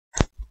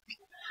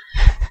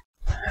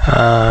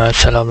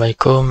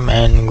Assalamualaikum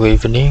and good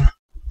evening.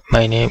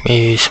 My name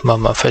is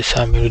MOHAMAD FAIZ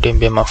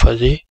AMIRUDDIN bin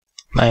FAUZI.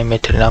 My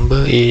meter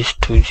number is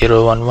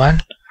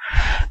 2011.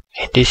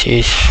 This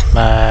is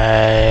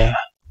my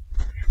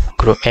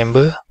group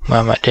member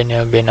Muhammad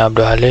Danial bin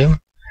HALIM,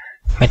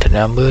 meter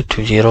number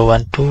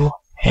 2012,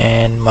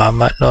 and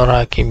Muhammad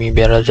NORHAKIMI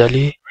bin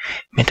RAZALI,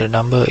 meter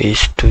number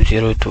is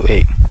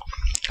 2028.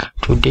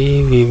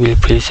 Today we will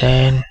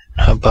present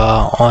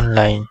about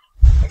online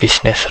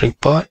business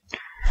report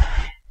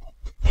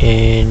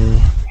in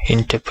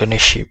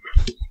entrepreneurship.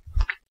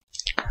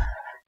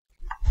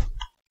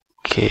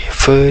 Okay,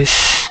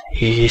 first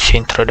is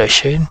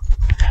introduction.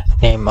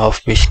 Name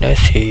of business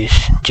is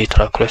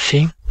Jitra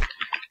Clothing.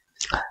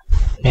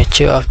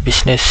 Nature of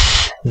business: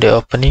 the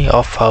opening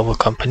of our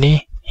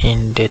company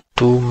in the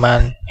 2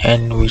 months,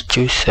 and we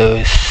choose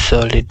a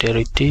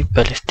Solidarity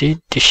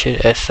Palestine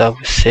t-shirt as our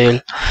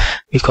sale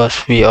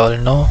because we all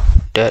know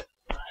that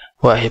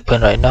what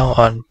happened right now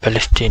on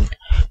Palestine.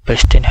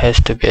 Palestine has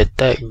to be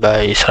attacked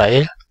by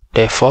Israel.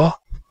 Therefore,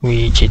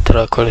 we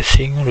Jitra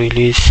Clothing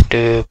released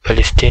the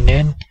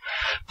Palestinian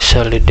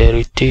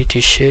Solidarity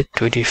t-shirt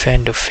to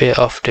defend the fate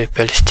of the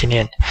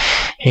Palestinian.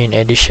 In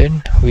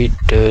addition, with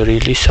the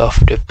release of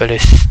the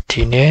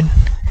Palestinian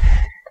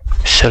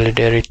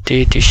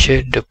Solidarity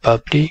t-shirt, the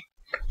public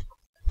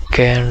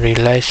can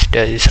realize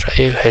that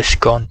Israel has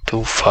gone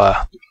too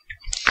far.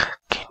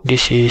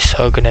 This is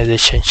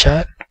organization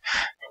chart.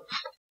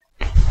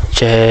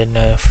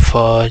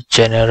 For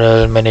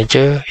general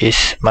manager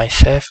is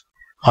myself,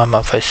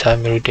 Muhammad FAIZ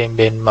AMIRUDDIN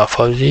bin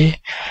FAUZI,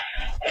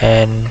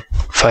 and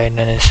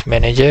finance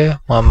manager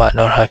Muhammad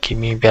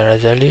NORHAKIMI bin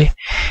RAZALI,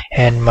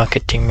 and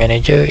marketing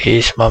manager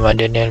is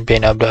Muhammad Danial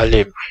bin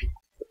Halim.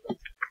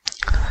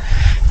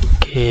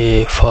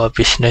 Okay, for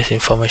business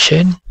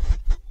information,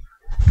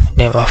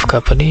 name of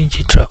company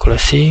Jitra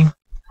Clothing,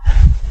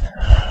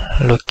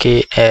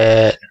 located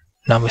at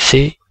number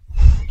 6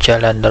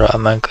 Jalan Darul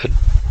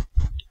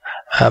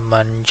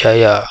Aman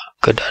Jaya,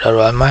 Kedah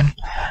Darul Aman.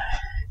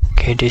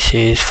 Okay, this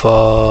is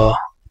for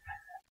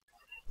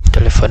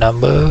telephone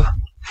number.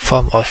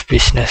 Form of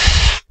business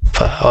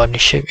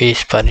ownership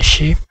is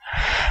partnership.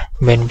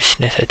 Main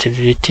business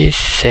activities: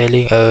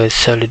 selling a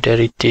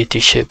Solidarity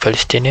t-shirt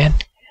Palestinian.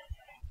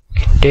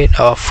 Date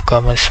of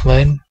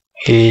commencement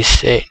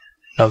is 8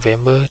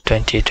 November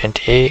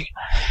 2028,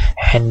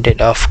 and date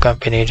of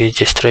company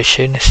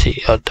registration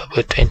 6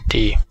 October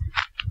 20.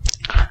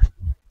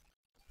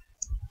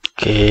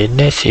 Okay,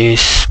 next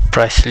is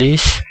price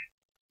list.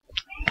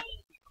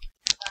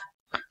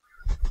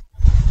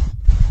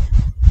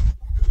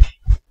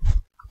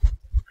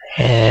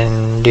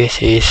 And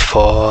this is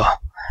for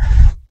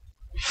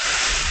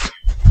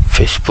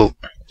Facebook.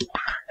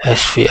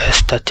 As we are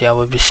starting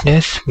our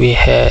business, we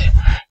had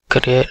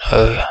create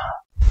a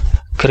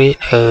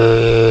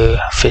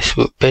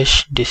Facebook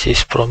page. This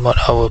is promote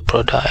our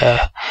product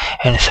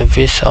and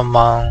service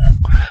among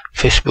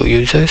Facebook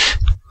users,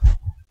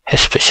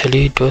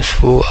 especially those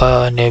who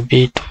are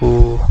newbie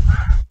to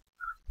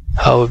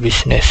our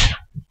business.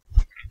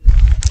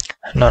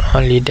 Not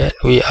only that,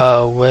 we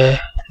are aware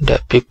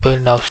that people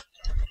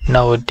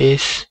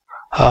nowadays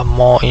are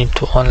more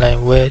into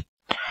online where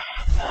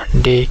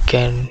they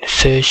can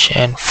search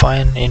and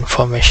find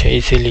information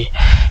easily.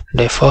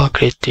 Therefore,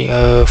 creating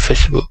a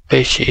Facebook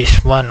page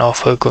is one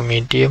of a good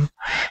medium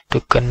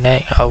to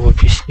connect our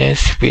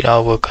business with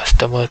our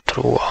customer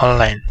through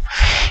online.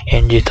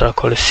 In Jitra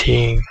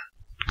Clothing,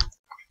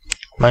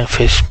 my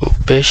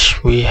Facebook page,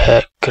 we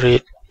had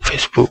create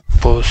Facebook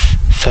posts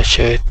such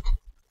as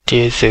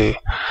teaser.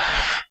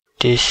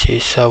 This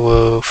is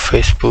our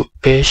Facebook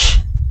page,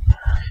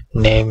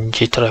 named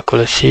Jitra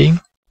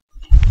Clothing,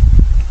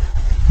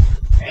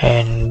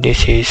 and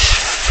this is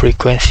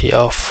frequency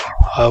of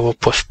our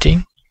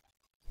posting.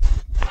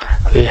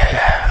 We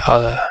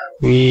have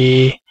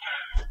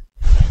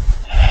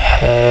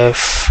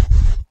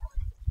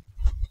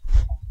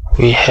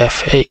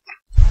 8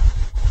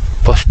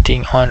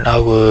 posting on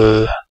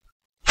our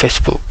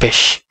Facebook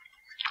page.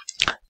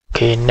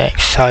 Okay,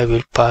 next I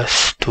will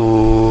pass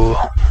to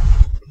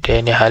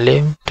Daniel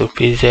Halim to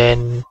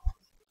present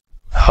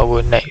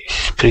our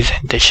next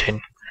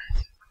presentation.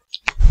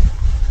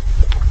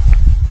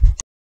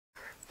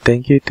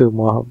 Thank you to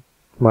Muhammad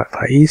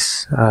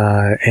FAIZ,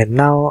 and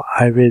now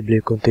I will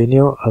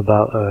continue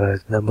about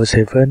number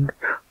 7.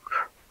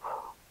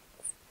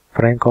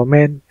 Friend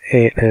comment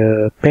at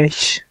a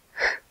page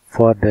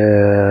for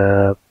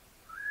to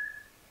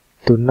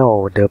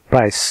know the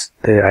price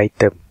the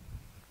item.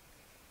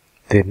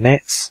 The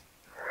next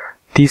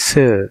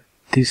teaser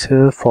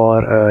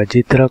for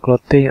Jitra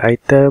Clothing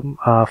item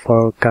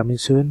for coming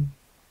soon.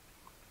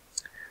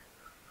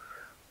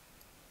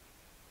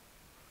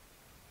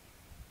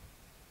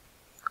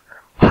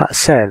 Hard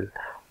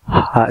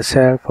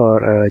sell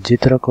for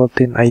Jitra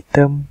Clothing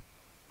item.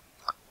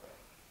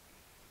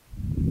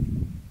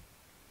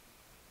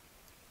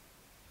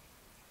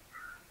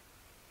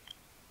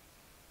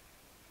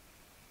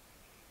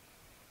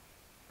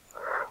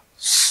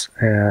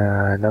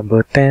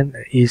 Number 10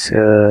 is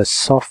a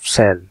soft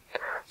sell.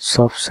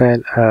 soft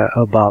sell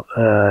about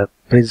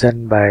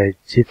present by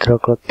Jitra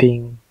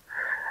Clothing.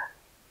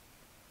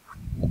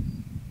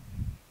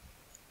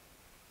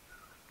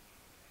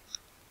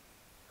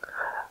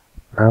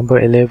 Number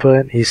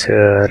 11 is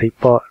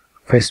report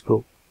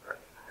Facebook.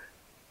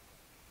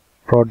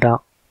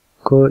 Product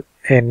code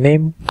and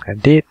name,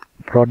 date,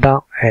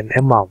 product and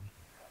amount.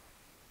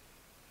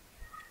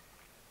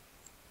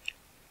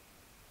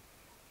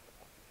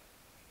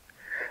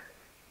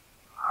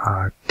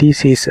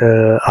 This is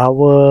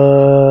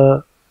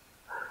our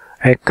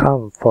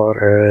account for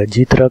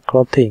Jitra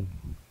Clothing.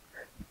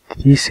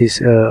 This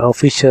is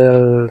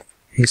official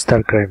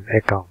Instagram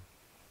account.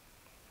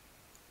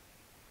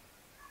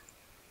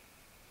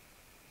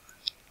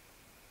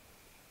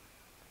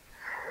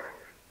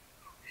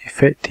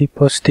 Effective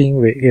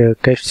posting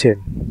with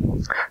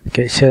caption.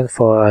 Caption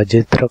for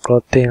Jitra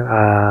Clothing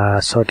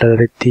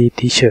solidarity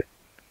t-shirt.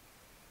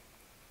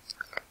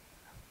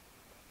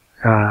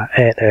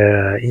 Add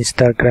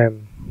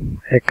Instagram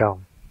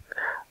account.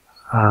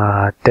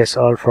 That's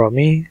all from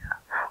me.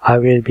 I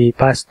will be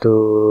passed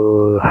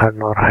to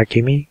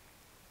NORHAKIMI,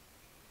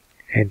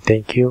 and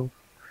thank you.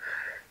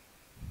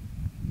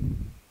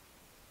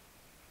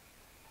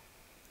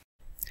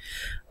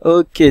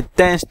 Okay,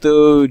 thanks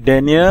to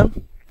Daniel.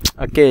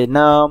 Okay,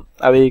 now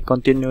I will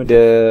continue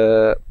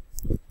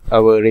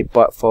our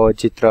report for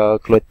Jitra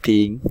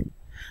Clothing.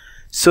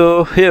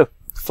 So here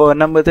for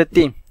number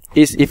 13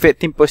 is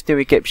effective posting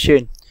with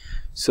caption.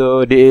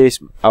 So this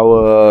is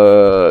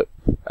our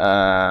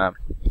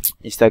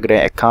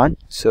Instagram account.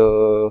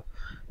 So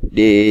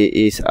this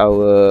is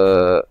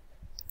our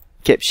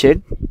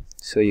caption.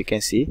 So you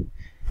can see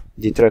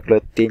Jitra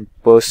Clothing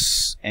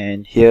post,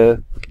 and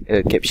here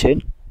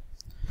caption.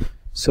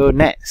 So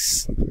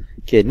next,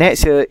 okay,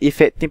 next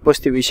effective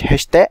posting with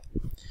hashtag.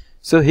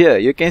 So here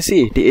you can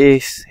see this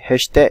is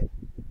hashtag.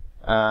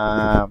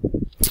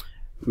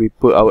 We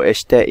put our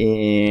hashtag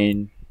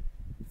in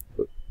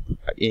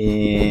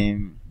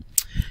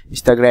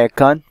Instagram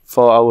account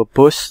for our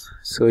post.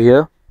 So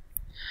here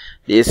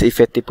this is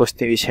effective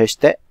posting with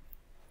hashtag.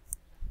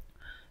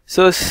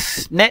 So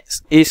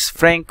next is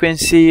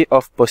frequency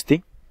of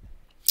posting.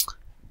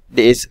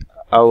 This is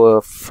our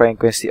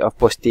frequency of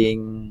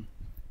posting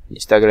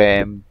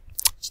Instagram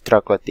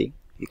Jitra Clothing.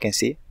 You can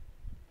see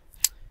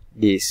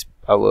this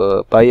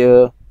our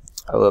buyer,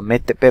 our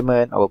method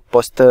payment, our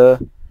poster.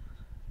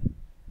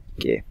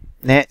 Okay,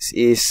 next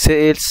is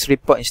sales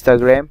report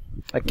Instagram.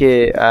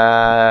 Okay,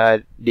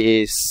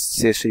 this is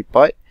sales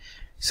report.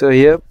 So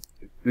here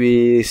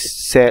we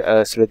sell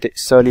a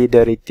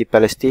solidarity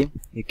Palestine.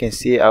 You can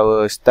see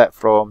our start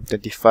from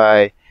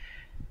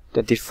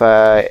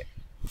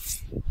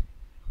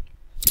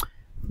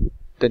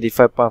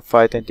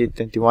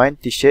 25.5/2021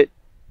 t-shirt,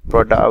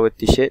 product our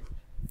t-shirt,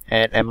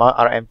 and amount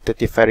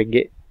RM35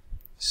 ringgit.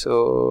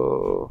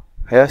 So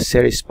here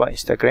sales report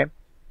Instagram.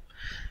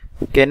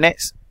 Okay,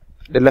 next,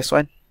 the last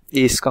one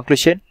is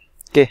conclusion.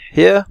 Okay,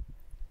 here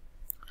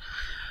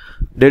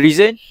the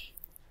reason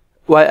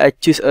why I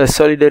choose a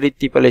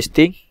solidarity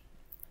Palestine,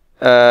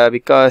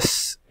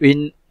 because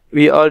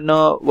we all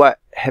know what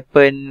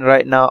happened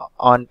right now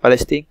on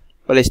Palestine.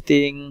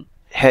 Palestine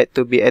had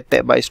to be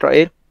attacked by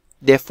Israel.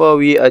 Therefore,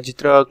 we at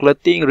Jitra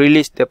Clothing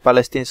released the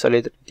Palestine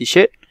solidarity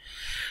t-shirt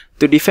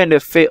to defend the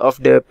fate of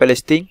the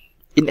Palestine.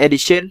 In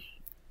addition,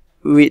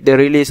 with the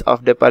release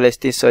of the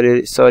Palestine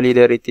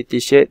solidarity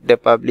t-shirt, the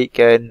public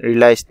can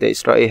realize that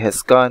Israel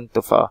has gone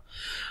too far.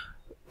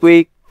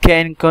 We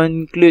can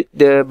conclude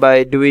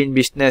by doing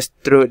business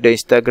through the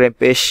Instagram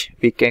page.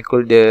 We can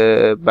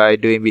conclude by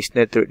doing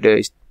business through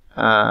the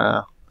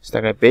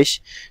Instagram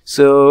page.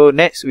 So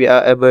next, we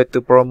are able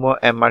to promote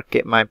and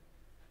market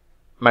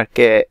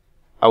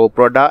our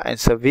product and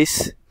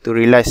service to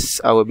realize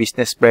our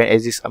business brand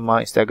exists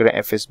among Instagram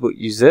and Facebook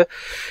user,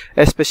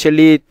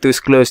 especially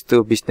those close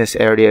to business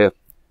area.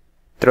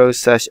 Through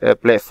such a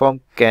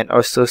platform, can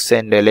also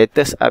send the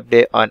latest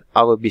update on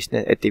our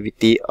business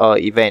activity or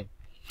event.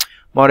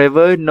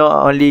 Moreover,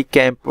 not only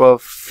can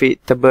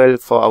profitable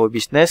for our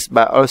business,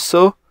 but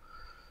also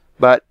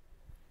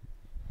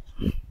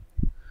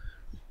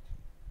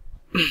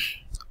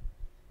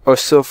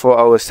for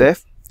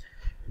ourselves.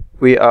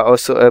 We are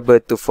also able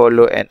to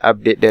follow and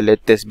update the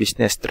latest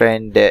business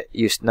trend that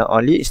use not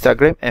only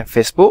Instagram and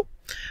Facebook,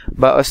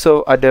 but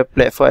also other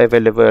platforms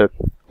available,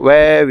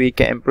 where we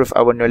can improve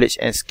our knowledge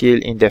and skill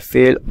in the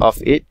field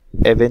of it.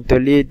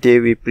 Eventually,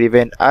 they will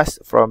prevent us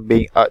from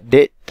being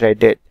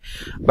outdated,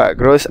 but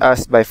grows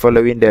us by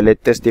following the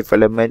latest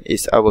development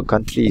is our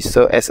country.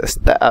 So as a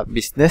startup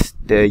business,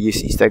 the use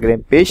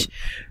Instagram page,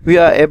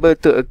 we are able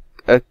to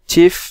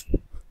achieve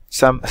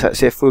some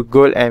successful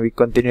goal, and we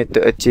continue to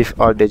achieve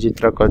all the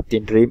Jitra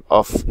Clothing dream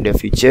of the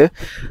future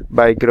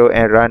by grow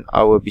and run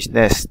our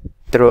business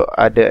through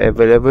other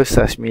available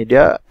social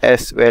media,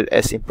 as well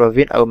as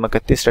improving our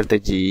marketing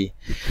strategy.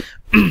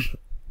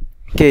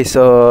 Okay,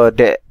 so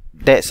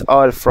that's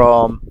all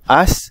from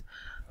us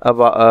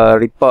about a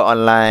report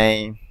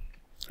online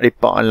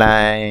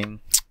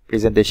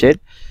presentation.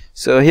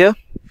 So here,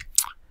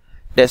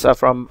 that's all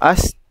from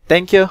us.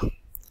 Thank you.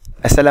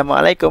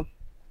 Assalamualaikum.